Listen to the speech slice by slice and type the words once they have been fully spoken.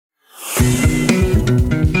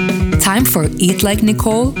Time for Eat Like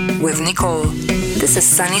Nicole with Nicole. This is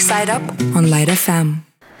Sunny Side Up on Light FM.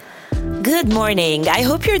 Good morning. I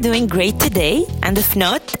hope you're doing great today. And if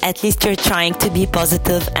not, at least you're trying to be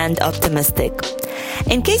positive and optimistic.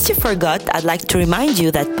 In case you forgot, I'd like to remind you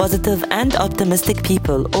that positive and optimistic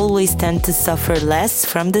people always tend to suffer less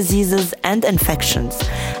from diseases and infections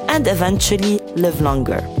and eventually live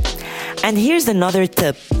longer. And here's another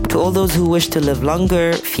tip to all those who wish to live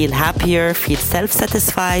longer, feel happier, feel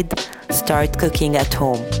self-satisfied: start cooking at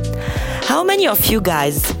home. How many of you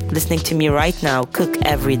guys listening to me right now cook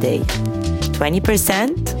every day?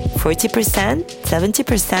 20%? 40%?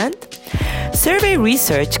 70%? Survey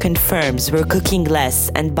research confirms we're cooking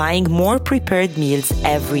less and buying more prepared meals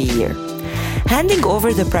every year. Handing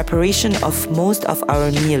over the preparation of most of our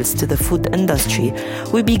meals to the food industry,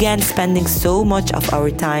 we began spending so much of our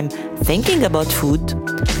time thinking about food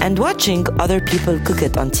and watching other people cook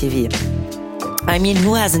it on TV. I mean,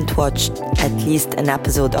 who hasn't watched at least an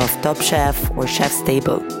episode of Top Chef or Chef's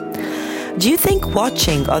Table? Do you think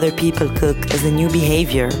watching other people cook is a new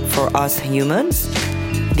behavior for us humans?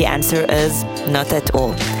 The answer is not at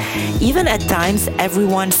all. Even at times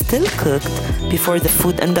everyone still cooked before the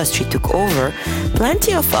food industry took over,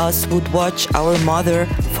 plenty of us would watch our mother,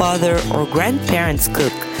 father, or grandparents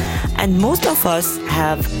cook. And most of us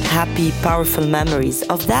have happy, powerful memories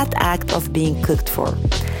of that act of being cooked for.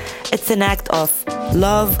 It's an act of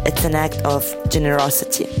love, it's an act of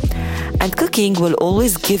generosity. And cooking will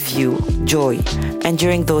always give you joy. And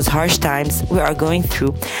during those harsh times we are going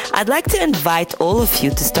through, I'd like to invite all of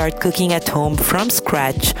you to start cooking at home from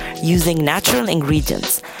scratch using natural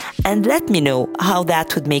ingredients. And let me know how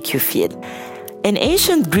that would make you feel. In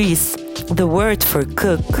ancient Greece, the word for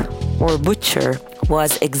cook or butcher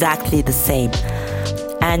was exactly the same.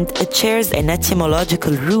 And it shares an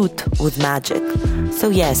etymological root with magic. So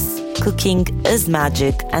yes, cooking is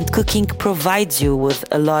magic, and cooking provides you with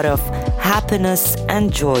a lot of happiness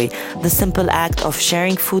and joy. The simple act of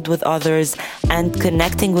sharing food with others and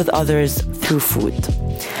connecting with others through food.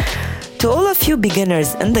 To all of you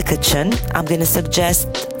beginners in the kitchen, I'm going to suggest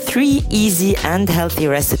 3 easy and healthy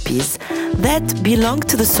recipes that belong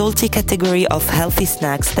to the salty category of healthy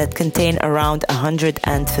snacks that contain around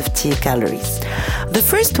 150 calories. The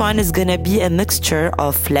first one is going to be a mixture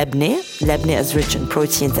of lebne. Lebne is rich in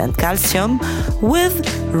proteins and calcium, with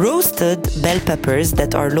roasted bell peppers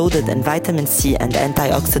that are loaded in vitamin C and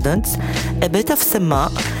antioxidants, a bit of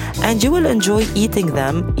sema, and you will enjoy eating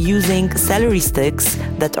them using celery sticks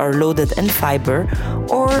that are loaded in fiber,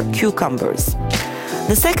 or cucumbers.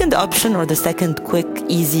 The second option, or the second quick,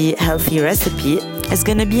 easy, healthy recipe, is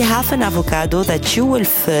going to be half an avocado that you will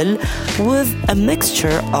fill with a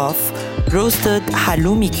mixture of roasted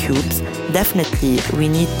halloumi cubes. Definitely, we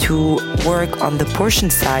need to work on the portion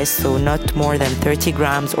size, so not more than 30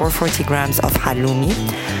 grams or 40 grams of halloumi,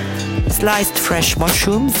 sliced fresh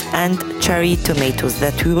mushrooms, and cherry tomatoes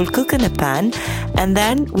that we will cook in a pan, and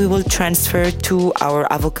then we will transfer to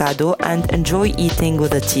our avocado and enjoy eating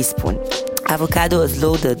with a teaspoon. Avocado is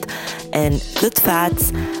loaded in good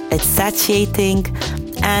fats, it's satiating,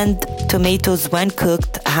 and tomatoes, when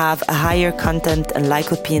cooked, have a higher content in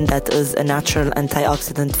lycopene, that is a natural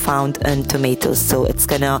antioxidant found in tomatoes. So it's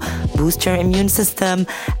gonna boost your immune system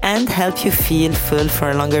and help you feel full for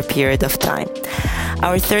a longer period of time.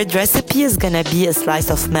 Our third recipe is gonna be a slice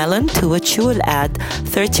of melon, to which you will add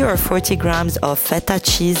 30 or 40 grams of feta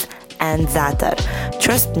cheese and za'atar.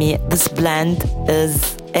 Trust me, this blend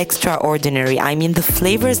is extraordinary. I mean, the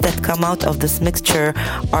flavors that come out of this mixture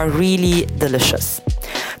are really delicious.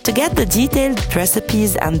 To get the detailed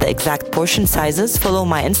recipes and the exact portion sizes, follow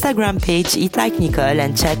my Instagram page, Eat Like Nicole,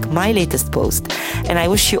 and check my latest post. And I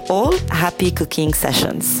wish you all happy cooking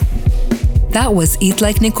sessions. That was Eat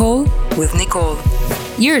Like Nicole with Nicole.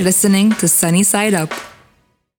 You're listening to Sunny Side Up.